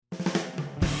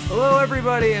Hello,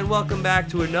 everybody, and welcome back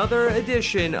to another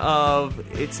edition of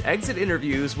It's Exit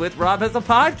Interviews with Rob Has a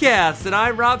Podcast. And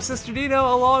I'm Rob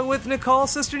Cesternino, along with Nicole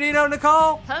Cesternino.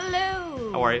 Nicole!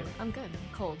 Hello! How are you? I'm good.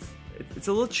 I'm cold. It's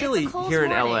a little chilly here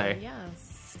in LA. Yes.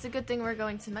 It's a good thing we're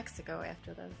going to Mexico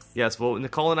after this. Yes, well,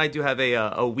 Nicole and I do have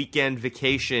a weekend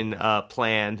vacation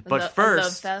planned. But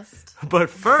Love fest. But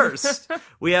first,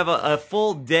 we have a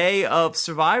full day of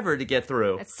Survivor to get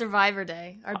through. It's Survivor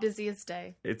Day, our busiest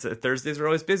day. Thursdays are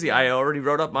always busy. I already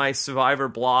wrote up my Survivor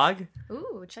blog.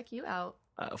 Ooh, check you out.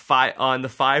 On the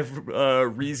 5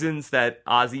 reasons that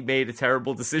Ozzy made a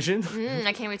terrible decision.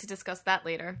 I can't wait to discuss that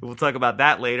later. We'll talk about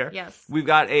that later. Yes. We've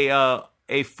got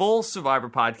a full Survivor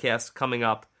podcast coming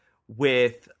up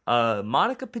with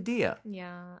Monica Padilla.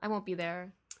 Yeah, I won't be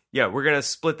there. Yeah, we're going to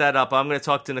split that up. I'm going to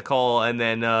talk to Nicole, and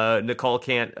then Nicole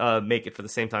can't make it for the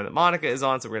same time that Monica is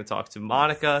on, so we're going to talk to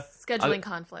Monica. Scheduling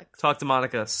conflicts. Talk to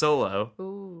Monica solo.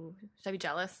 Ooh, should I be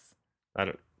jealous? I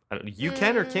don't. You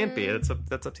can or can't be.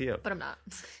 That's up to you. But I'm not.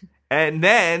 And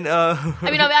then...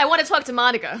 I want to talk to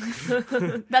Monica.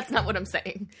 That's not what I'm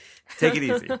saying. Take it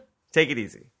easy. Take it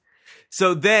easy.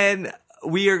 So then...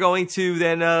 we are going to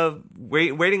then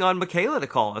waiting on Mikayla to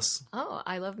call us. Oh,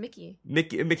 I love Mickey.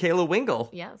 Mikayla Wingle.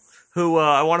 Yes. Who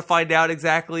I want to find out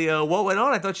exactly what went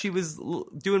on. I thought she was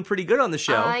doing pretty good on the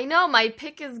show. I know. My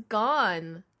pick is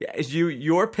gone. Yeah, is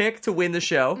your pick to win the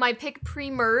show? My pick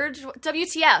pre-merge?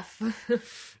 WTF.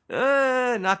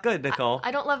 Not good, Nicole. I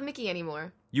don't love Mickey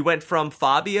anymore. You went from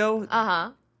Fabio.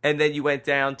 Uh-huh. And then you went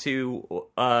down to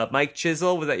Mike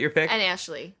Chisel. Was that your pick? And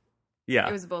Ashley. Yeah.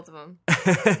 It was both of them.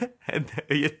 And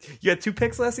you had 2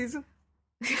 picks last season?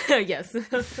 Yes.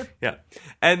 Yeah.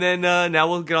 And then now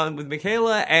we'll get on with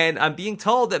Mikayla, and I'm being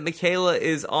told that Mikayla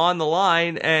is on the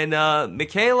line. And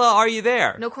Mikayla, are you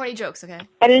there? No corny jokes, okay?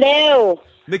 Hello.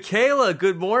 Mikayla,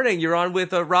 good morning. You're on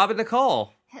with Rob and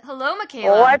Nicole. Hello,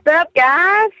 Mikayla. What's up,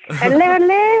 guys?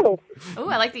 Hello. Oh,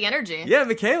 I like the energy. Yeah,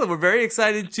 Mikayla, we're very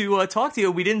excited to talk to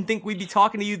you. We didn't think we'd be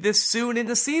talking to you this soon in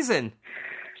the season.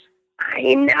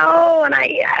 I know, and I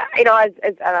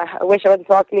wish I wasn't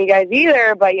talking to you guys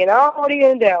either, but what are you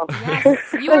gonna do? Yes,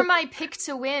 you were my pick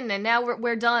to win, and now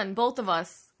we're done, both of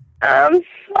us. I'm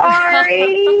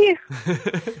sorry.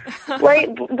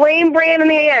 blame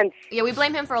Brandon again. Yeah, we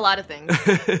blame him for a lot of things.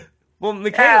 Well,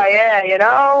 Mikayla, yeah,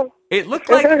 it looked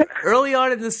like early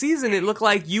on in the season, it looked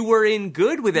like you were in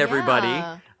good with everybody.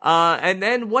 Yeah. And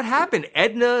then what happened?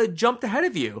 Edna jumped ahead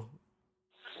of you.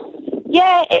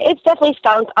 Yeah, it's definitely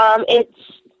stunk. It's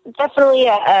definitely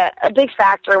a big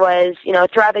factor was,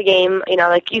 throughout the game,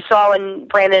 like you saw when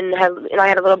Brandon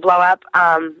had a little blow up,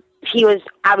 he was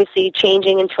obviously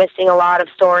changing and twisting a lot of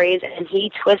stories, and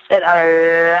he twisted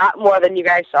a lot more than you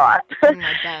guys saw.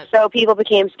 So people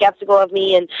became skeptical of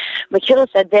me, and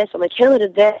Mikayla said this, and Mikayla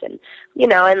did this, and, it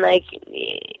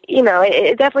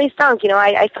definitely stunk.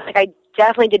 I felt like I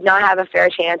definitely did not have a fair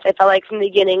chance. I felt like from the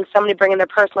beginning, somebody bringing their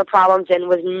personal problems in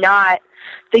was not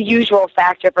the usual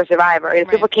factor for Survivor. And if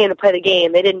people came to play the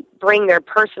game, they didn't bring their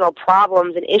personal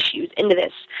problems and issues into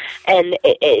this. And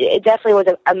it definitely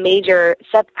was a major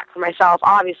setback for myself.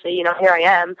 Obviously, here I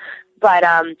am. But,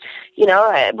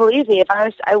 believe me,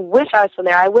 I wish I was still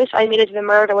there. I wish I made it to the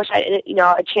merge. I wish I had,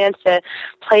 a chance to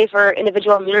play for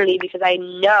individual immunity, because I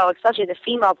know, especially the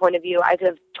female point of view, I could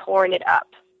have torn it up.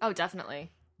 Oh,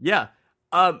 definitely. Yeah.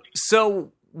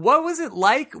 So what was it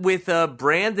like with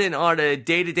Brandon on a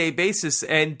day-to-day basis?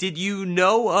 And did you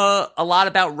know a lot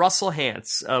about Russell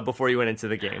Hantz before you went into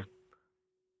the game?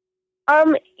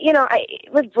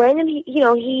 With Brandon,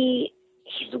 he's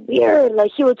weird.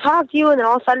 Like, he would talk to you and then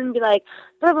all of a sudden be like,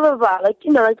 blah, blah, blah, blah. Like,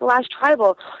 like the last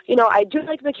tribal. I do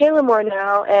like Mikayla more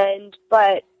now,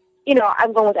 but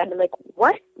I'm going with that. And I'm like,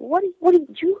 what do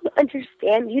you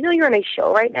understand? You know you're on a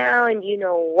show right now, and you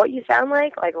know what you sound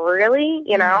like? Like, really?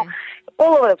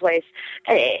 All over the place.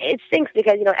 And it stinks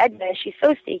because, Edna, she's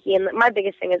so sneaky, and my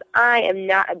biggest thing is I am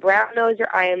not a brown noser.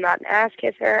 I am not an ass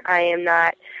kisser. I am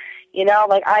not,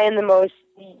 I am the most,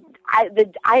 I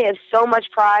have so much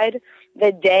pride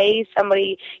the day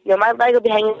somebody, my leg will be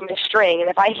hanging from a string, and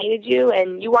if I hated you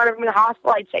and you wanted me in the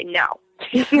hospital, I'd say no.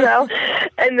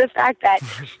 And the fact that,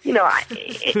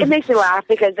 it makes me laugh,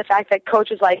 because the fact that Coach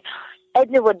was like,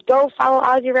 Edna would go follow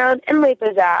Ozzy around and rape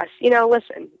his ass.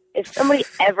 Listen, if somebody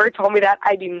ever told me that,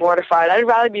 I'd be mortified. I'd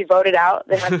rather be voted out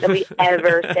than have somebody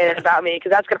ever say that about me,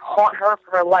 because that's going to haunt her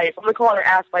for her life. I'm going to call her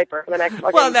ass viper for the next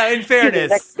fucking... Well, now, in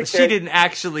fairness, she didn't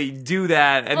actually do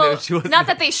that. And well, she wasn't, not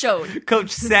that they showed.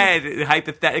 Coach said,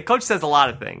 Coach says a lot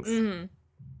of things. Mm-hmm.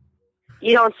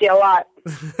 You don't see a lot.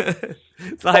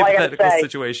 It's a hypothetical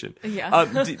situation. Yeah.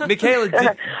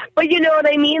 Mikayla... But you know what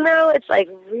I mean, though? It's like,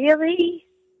 really?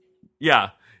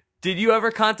 Yeah. Did you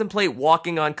ever contemplate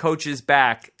walking on Coach's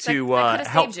back to that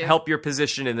help your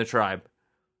position in the tribe?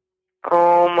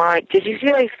 Oh my, did you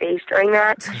see my face during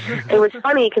that? It was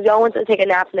funny because we all went to take a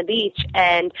nap on the beach,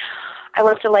 and I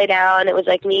went to lay down. It was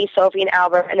like me, Sophie, and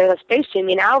Albert, and there was a space between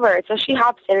me and Albert. So she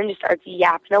hops in and just starts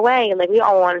yapping away, and like we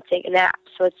all want to take a nap.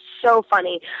 So it's so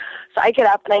funny. So I get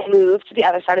up and I move to the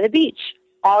other side of the beach.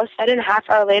 All of a sudden, a half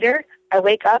hour later, I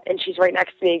wake up and she's right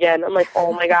next to me again. I'm like,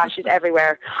 oh my gosh, she's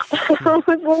everywhere. I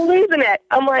was losing it.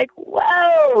 I'm like,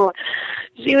 whoa.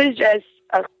 She was just,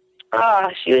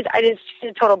 she's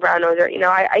a total brown noser. You know,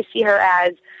 I see her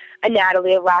as a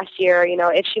Natalie of last year. You know,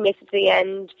 if she makes it to the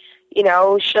end, you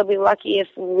know, she'll be lucky if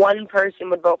one person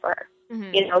would vote for her.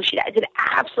 Mm-hmm. You know, she did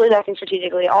absolutely nothing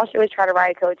strategically. All she was trying to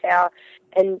ride a coattail,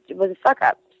 and it was a fuck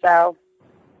up. So,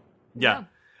 yeah.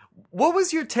 What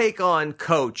was your take on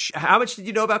Coach? How much did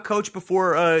you know about Coach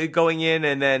before going in,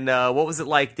 and then what was it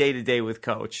like day to day with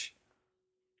Coach?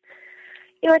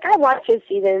 You know, like I watched his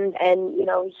seasons, and you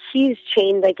know, he's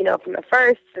changed. Like, you know, from the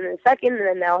first and the second, and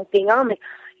then now being on. Like,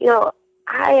 you know,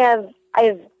 I have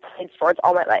played sports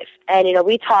all my life, and you know,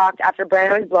 we talked after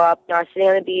Brandon was blow up. You know, I was sitting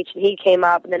on the beach, and he came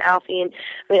up, and then Albert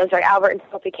and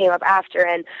Sophie came up after,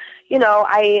 and you know,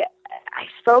 I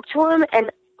spoke to him, and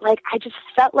like I just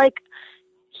felt like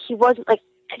he wasn't like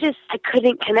I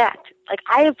couldn't connect. Like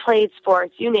I have played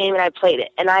sports, you name it, I played it,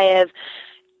 and I have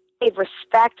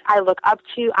respect. I look up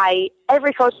to.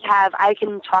 Every coach I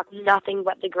can talk nothing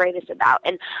but the greatest about,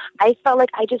 and I felt like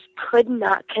I just could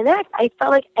not connect. I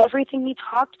felt like everything he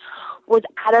talked was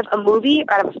out of a movie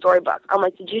or out of a storybook. I'm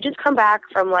like, did you just come back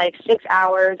from like 6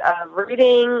 hours of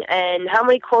reading? And how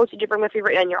many quotes did you bring with you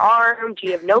written on your arm? Do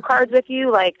you have no cards with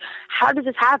you? Like, how does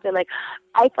this happen? Like,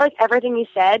 I felt like everything he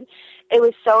said, it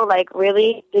was so like,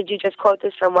 really? Did you just quote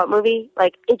this from what movie?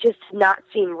 Like, it just did not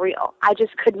seem real. I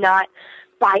just could not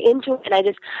buy into it, and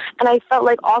I felt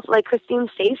like also like Christine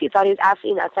Stacey thought he was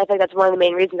absolutely nuts. I think that's one of the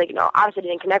main reasons. Like, you know, obviously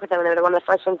I didn't connect with them, and they were one of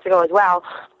the first ones to go as well.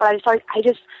 But I just thought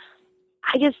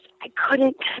I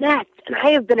couldn't connect, and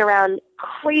I have been around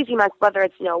crazy much, whether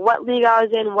it's, you know, what league I was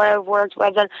in, what I've worked, what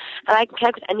I've done, and I can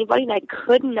connect with anybody, and I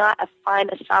could not find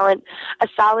a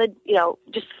solid, you know,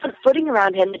 just footing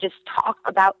around him to just talk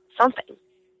about something.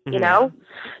 You know?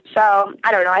 So,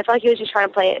 I don't know. I feel like he was just trying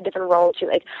to play a different role too,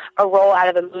 like a role out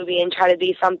of a movie and try to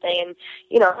be something. And,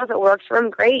 you know, if it works for him,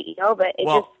 great, you know, but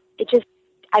it just,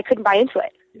 I couldn't buy into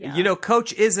it. Yeah. You know,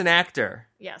 Coach is an actor.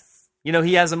 Yes. You know,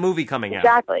 he has a movie coming out.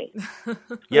 Exactly.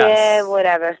 Yes. Yeah,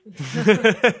 whatever.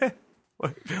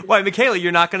 Why, Mikayla,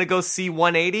 you're not going to go see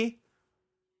 180?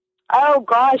 Oh,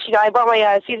 gosh, you know, I bought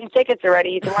my season tickets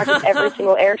already. You can watch it every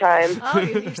single airtime. Oh,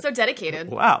 you're so dedicated.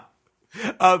 Wow.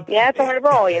 Yeah, it's a hard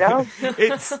role, you know?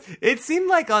 It seemed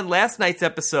like on last night's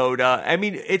episode, I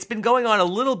mean, it's been going on a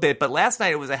little bit, but last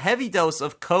night it was a heavy dose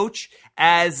of Coach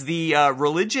as the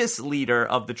religious leader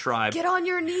of the tribe. Get on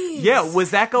your knees. Yeah,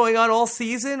 was that going on all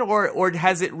season, or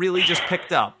has it really just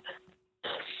picked up?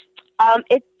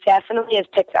 It definitely has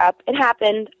picked up. It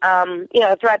happened, you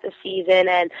know, throughout the season.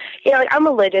 And, you know, like, I'm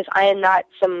religious. I am not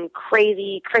some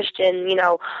crazy Christian, you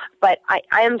know, but I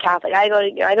am Catholic. I go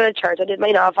to church. I did my,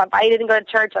 you know, if I didn't go to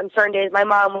church on certain days, my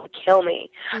mom would kill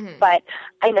me. Mm-hmm. But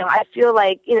I feel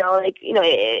like,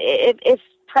 if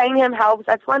praying him helps,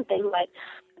 that's one thing, but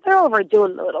they're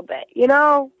overdoing it a little bit, you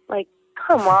know? Like,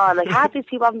 come on, like half these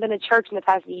people haven't been to church in the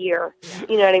past year,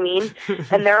 you know what I mean?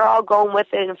 And they're all going with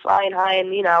it and flying high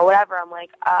and, you know, whatever. I'm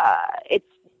like, it's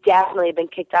definitely been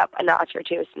kicked up a notch or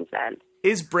two since then.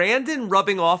 Is Brandon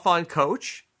rubbing off on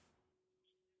Coach?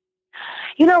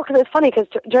 You know, because it's funny, because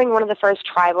during one of the first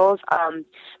tribals,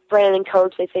 Brandon and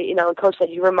Coach, they say, you know, Coach said,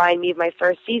 you remind me of my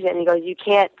first season. He goes, you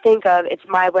can't think of it's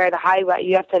my way or the highway.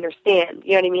 You have to understand.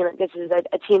 You know what I mean? Like, this is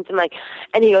a team thing. Like,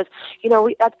 and he goes, you know,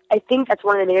 I think that's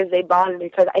one of the reasons they bonded,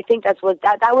 because I think that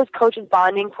was Coach's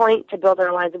bonding point to build an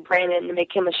alliance with Brandon and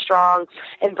make him a strong,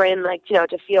 and Brandon, like, you know,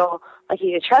 to feel like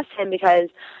he could trust him, because,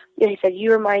 you know, he said,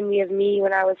 you remind me of me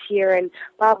when I was here, and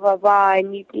blah, blah, blah,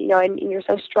 and you know, and you're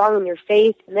so strong in your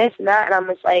faith, and this and that, and I'm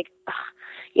just like, ugh.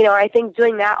 You know, I think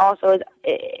doing that also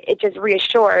it just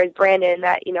reassures Brandon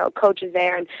that, you know, Coach is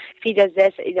there, and if he does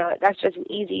this, you know, that's just an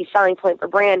easy selling point for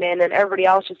Brandon, and everybody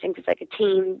else just thinks it's like a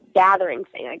team gathering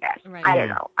thing, I guess. Right. I don't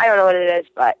know what it is,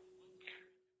 but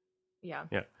yeah.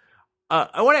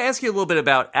 I want to ask you a little bit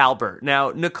about Albert.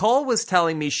 Now, Nicole was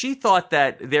telling me she thought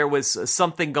that there was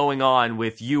something going on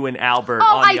with you and Albert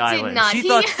on the island. I did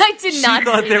not. I did not. She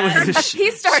thought there was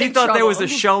he started. She thought there was a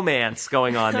showmance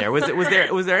going on there. Was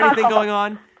there anything going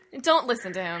on? Don't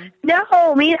listen to him.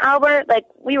 No, me and Albert, like,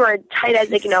 we were tight as,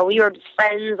 like, you know, we were just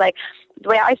friends. Like, the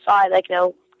way I saw it, like, you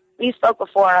know, we spoke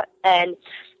before, and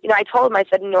I told him, I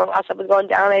said, while stuff was going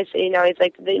down, I said, he's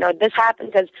like, this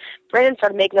happened because Brandon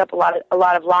started making up a lot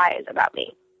of lies about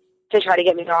me to try to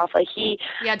get me off. Like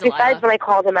besides when I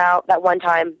called him out that one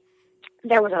time,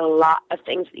 there was a lot of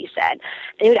things that he said.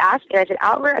 And he would ask me, and I said,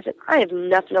 Albert, I have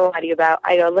nothing to lie to you about.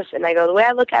 I go, listen, the way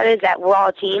I look at it is that we're all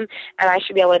a team, and I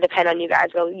should be able to depend on you guys.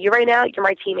 I go, you right now, you're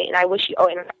my teammate, and I wish you,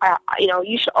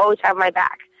 you should always have my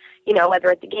back. Whether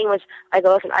at the game was, I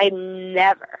go, listen,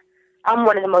 I'm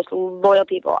one of the most loyal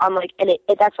people. I'm like, and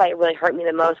that's why it really hurt me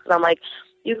the most, because I'm like,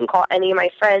 you can call any of my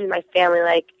friends, my family,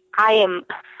 like, I am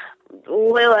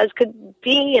loyal as could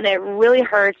be, and it really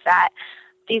hurts that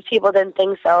these people didn't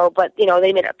think so, but,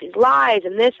 they made up these lies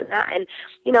and this and that, and,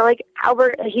 like,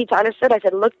 Albert, he understood. I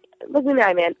said, look at me,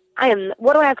 man,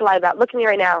 what do I have to lie about? Look at me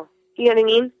right now. You know what I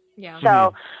mean? Yeah.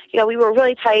 So, we were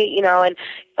really tight, and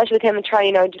especially with him and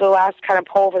trying, do the last kind of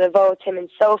poll for the votes, him and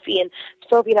Sophie and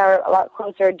I were a lot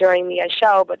closer during the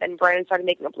show, but then Brandon started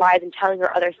making up lies and telling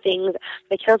her other things.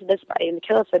 Mikayla said this about you,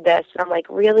 Mikayla said this, and I'm like,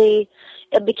 really?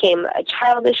 It became a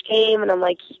childish game, and I'm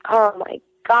like, oh my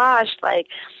gosh, like,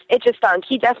 it just stunk.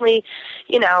 He definitely,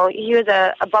 he was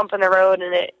a bump in the took,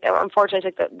 and it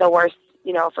unfortunately took the worst,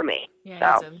 for me.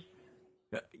 Yeah, so.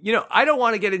 I don't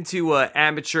want to get into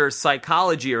amateur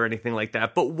psychology or anything like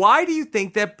that, but why do you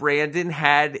think that Brandon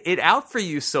had it out for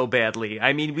you so badly?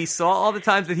 I mean, we saw all the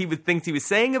times that he would things he was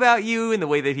saying about you and the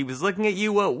way that he was looking at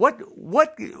you.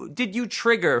 What did you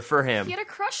trigger for him? He had a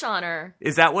crush on her.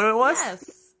 Is that what it was?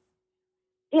 Yes.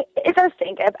 It does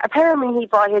stink. Apparently he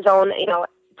brought his own,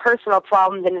 personal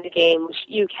problems into the game, which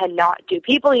you cannot do.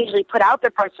 People usually put out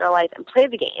their personal life and play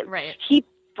the game. Right. He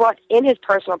brought in his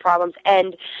personal problems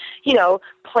and,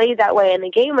 played that way in the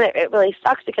game, and it really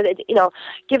sucks because,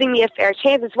 giving me a fair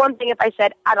chance. It's one thing if I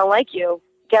said, I don't like you,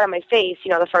 get on my face,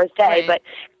 the first day, right. But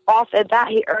off the bat,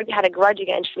 he already had a grudge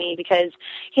against me because,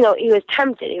 he was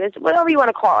tempted. He was, whatever you want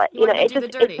to call it.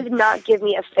 It did not give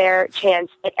me a fair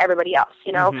chance like everybody else,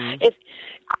 Mm-hmm.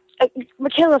 If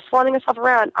Mikayla's flaunting herself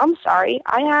around, I'm sorry,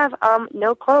 I have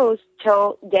no clothes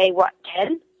till day,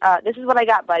 10? This is what I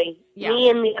got, buddy. Yeah. Me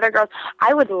and the other girls,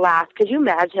 I would laugh. Could you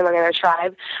imagine him on our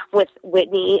tribe with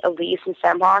Whitney, Elise, and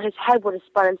Samhar? His head would have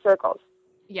spun in circles.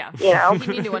 Yeah. He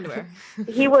need new underwear.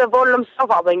 He would have voted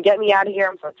himself up and get me out of here.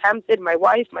 I'm so tempted. My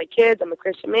wife, my kids, I'm a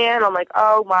Christian man. I'm like,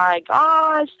 oh my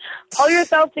gosh. Pull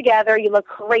yourself together. You look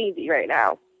crazy right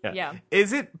now. Yeah.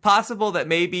 Is it possible that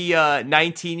maybe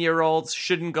 19-year-olds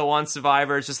shouldn't go on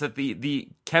Survivor? It's just that the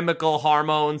chemical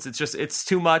hormones, it's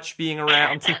too much being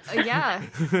around. Yeah.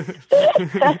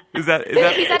 Is that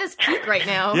He's at his peak right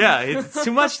now. Yeah, it's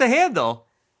too much to handle.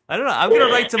 I don't know. I'm going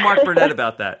to write to Mark Burnett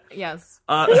about that. Yes.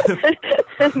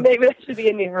 Maybe that should be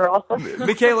a new rule.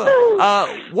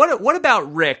 Mikayla, what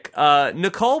about Rick?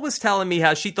 Nicole was telling me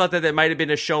how she thought that there might have been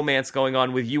a showmance going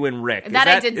on with you and Rick. Is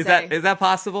that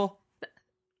possible?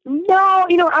 No,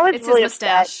 I was really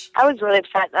upset. Mustache. I was really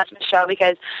upset after the show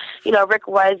because, Rick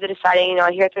was deciding,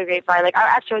 I hear through the grapevine. Like,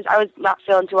 I was not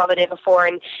feeling too well the day before,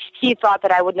 and he thought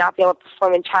that I would not be able to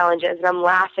perform in challenges. And I'm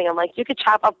laughing. I'm like, you could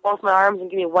chop up both my arms and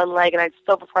give me one leg, and I'd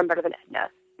still perform better than Edna.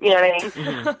 You know what I mean?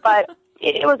 Mm-hmm. But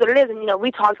it was what it is. And,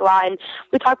 we talked a lot, and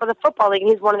we talked about the football league,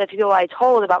 and he's one of the people I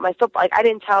told about my football. Like, I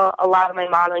didn't tell a lot of my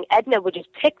modeling. Edna would just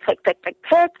pick,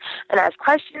 and ask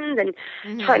questions and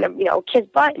trying to, kiss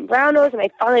butt and brown nose. And I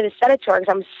finally just said it to her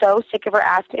because I'm so sick of her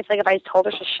asking. It's like if I told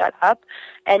her to shut up.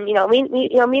 And, me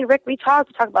and Rick, we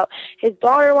talked about his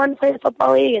daughter wanted to play the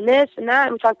football league and this and that.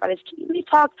 And we talked about it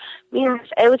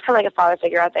was kind of like a father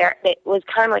figure out there. It was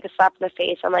kind of like a slap in the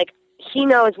face. I'm like, he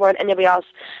knows more than anybody else.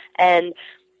 And,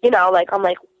 I'm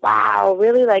like, wow,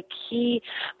 really? Like he's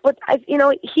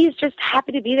just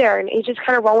happy to be there, and he just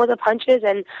kind of rolled with the punches.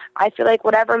 And I feel like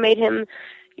whatever made him,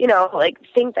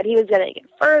 think that he was going to get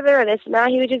further or this and that,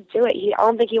 he would just do it. I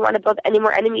don't think he wanted to build any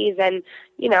more enemies than,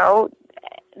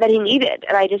 that he needed.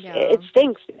 And it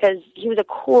stinks because he was a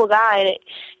cool guy, and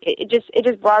it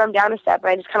just brought him down a step, and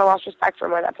I just kind of lost respect for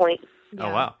him at that point. Yeah. Oh,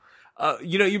 wow.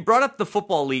 You brought up the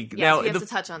football league. Yes, now, we have to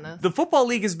touch on this. The football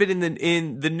league has been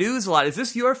in the news a lot. Is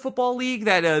this your football league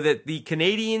that the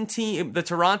Canadian team, the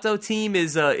Toronto team,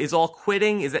 is all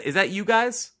quitting? Is that you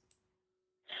guys?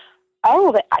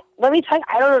 Oh, but let me tell you,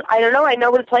 I don't know. I know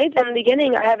we played them in the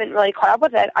beginning. I haven't really caught up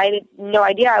with it. I had no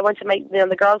idea. I went to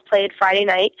the girls played Friday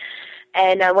night,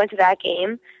 and I went to that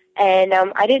game. And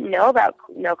I didn't know about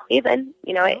Cleveland.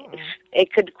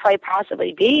 It could quite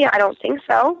possibly be. I don't think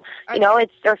so.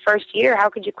 It's their first year. How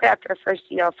could you quit after first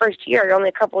year? You're only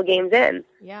a couple of games in.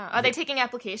 Yeah. Are they taking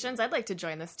applications? I'd like to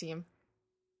join this team.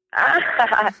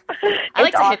 I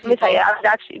like to hit people. I was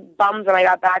actually bummed when I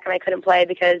got back and I couldn't play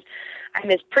because I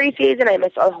missed preseason. I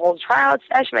missed a whole tryout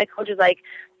session. My coach was like,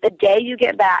 the day you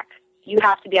get back, you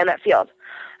have to be on that field.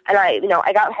 And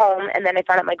I got home, and then I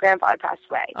found out my grandfather passed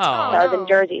away. Oh. So I was in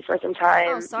Jersey for some time.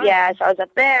 Oh, sorry. Yeah, so I was up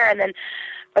there, and then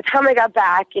by the time I got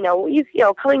back,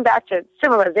 coming back to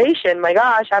civilization, my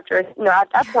gosh, after, at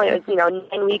that point it was,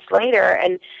 9 weeks later,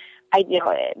 and I,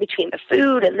 between the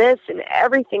food and this and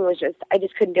everything was just, I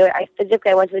just couldn't do it. I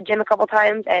went to the gym a couple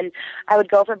times, and I would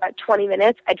go for about 20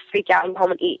 minutes. I'd freak out and go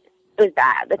home and eat. It was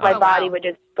bad. Like, my body would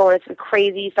just go into some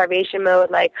crazy starvation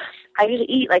mode. Like, I usually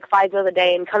eat, 5 meals a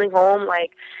day, and coming home, I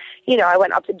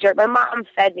went up to Jersey. My mom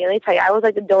fed me. Let me tell you, I was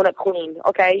like the donut queen,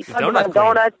 okay? You talk about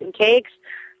donuts and cakes.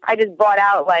 I just bought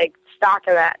out, stock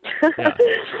of that. Yeah.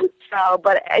 So,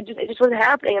 but it just wasn't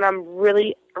happening, and I'm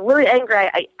really, really angry.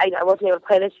 I wasn't able to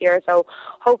play this year, so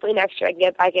hopefully next year I can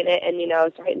get back in it and,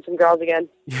 start hitting some girls again.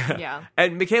 Yeah.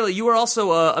 And Mikayla, you were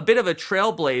also a bit of a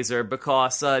trailblazer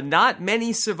because not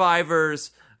many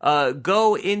survivors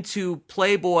go into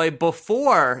Playboy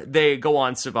before they go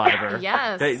on Survivor.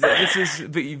 Yes. This is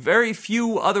very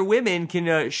few other women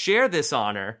can share this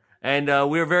honor, and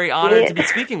we're very honored to be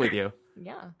speaking with you.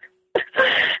 Yeah.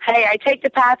 Hey, I take the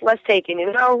path less taken,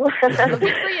 Well, good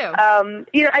for you.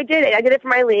 I did it. I did it for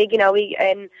my league,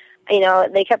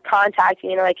 they kept contacting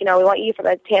me, we want you for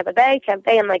the Tampa Bay,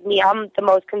 and me, I'm the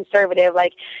most conservative.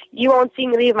 You won't see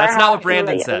me leave my house. That's not what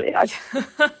Brandon said.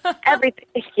 Everything.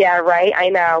 Yeah, right. I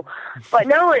know. But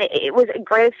no, it was a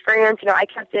great experience. I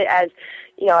kept it as,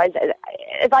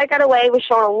 if I got away with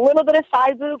showing a little bit of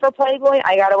side boob for Playboy,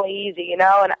 I got away easy, and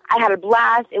I had a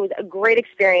blast. It was a great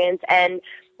experience, and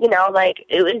it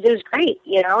was great,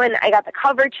 and I got the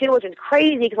cover too, which was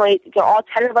crazy because all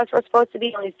 10 of us were supposed to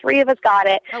be, only 3 of us got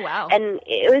it. Oh, wow. And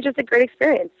it was just a great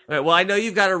experience. All right, well, I know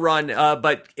you've got to run,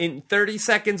 but in 30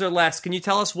 seconds or less, can you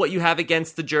tell us what you have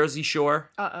against the Jersey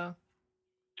Shore? Uh-oh.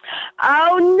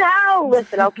 Oh, no.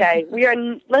 Listen, okay.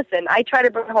 I try to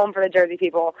bring it home for the Jersey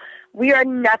people. We are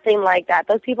nothing like that.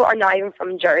 Those people are not even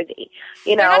from Jersey.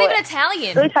 They're not even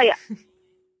Italian. Let me tell you.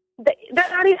 They're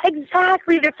not even,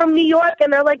 exactly. They're from New York,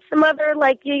 and they're some other,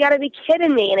 you got to be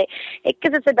kidding me. And it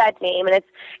gives us a bad name. And it's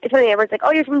funny. Everyone's like,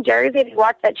 oh, you're from Jersey? Have you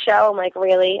watched that show? I'm like,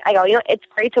 really? I go, it's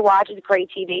great to watch. It's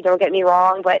great TV. Don't get me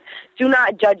wrong. But do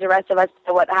not judge the rest of us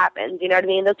for what happens. You know what I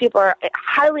mean? Those people are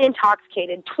highly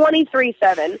intoxicated, 23/7.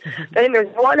 I think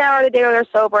there's 1 hour of the day where they're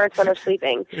sober. It's when they're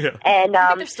sleeping. Yeah. And,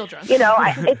 they're still drunk.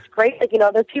 It's great.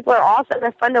 Those people are awesome.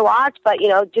 They're fun to watch. But,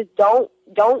 just don't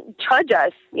judge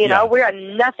us. We are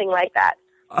nothing like that.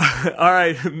 All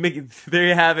right, there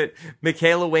you have it.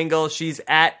 Mikayla Wingle. She's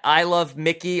at I Love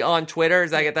Mickey on Twitter.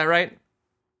 Did I get that right?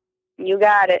 You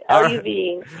got it.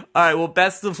 LUV. All right, well,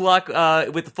 best of luck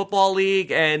with the football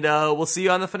league, and we'll see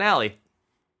you on the finale.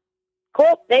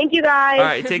 Cool. Thank you, guys. All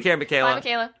right, take care, Mikayla. Bye,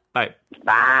 Mikayla. Bye.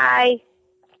 Bye.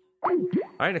 All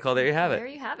right, Nicole, there you have it. There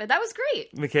you have it. That was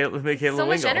great. Mikayla So much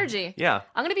Wingle. energy. Yeah.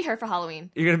 I'm going to be her for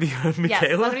Halloween. You're going to be Mikayla? Yes,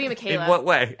 I'm going to be Mikayla. In what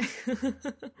way?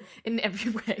 In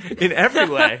every way. In every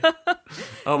way?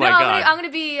 Oh, my God. God. I'm going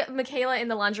to be Mikayla in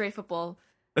the lingerie football.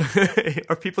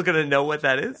 Are people going to know what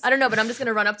that is? I don't know, but I'm just going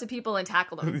to run up to people and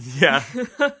tackle them. Yeah.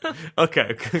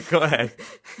 Okay, go ahead.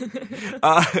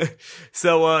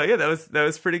 That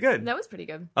was pretty good. That was pretty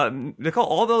good. Nicole,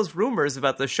 all those rumors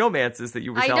about the showmances that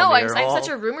you were telling me I'm such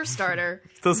a rumor starter.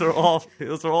 Those are all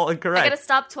incorrect. I got to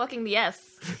stop talking the S.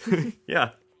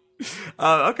 Yeah.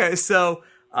 Okay, so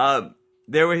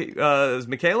there was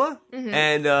Mikayla,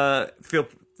 and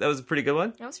that was a pretty good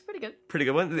one. That was pretty good. Pretty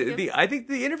good one. I think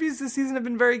the interviews this season have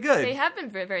been very good. They have been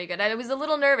very, very good. I was a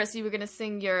little nervous you were going to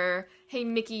sing your "Hey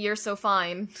Mickey, you're so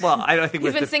fine." Well, I think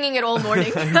he's been singing it all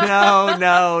morning. No.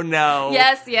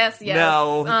 Yes.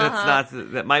 No, that's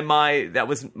not that. My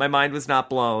mind was not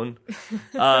blown.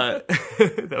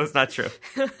 That was not true.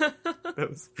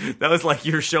 That was like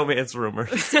your showman's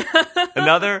rumors.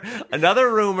 Another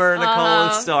rumor Nicole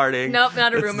is starting. Nope,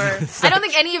 not a rumor. I don't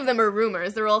think any of them are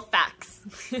rumors. They're all facts.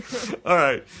 All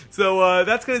right, so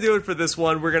that's going to do it for this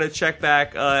one. We're going to check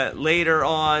back later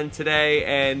on today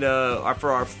and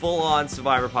for our full-on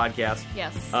Survivor podcast.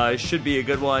 Yes. It should be a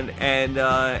good one. And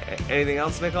anything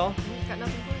else, Nicole? Got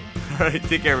nothing for you. All right,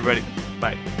 take care, everybody.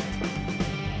 Bye.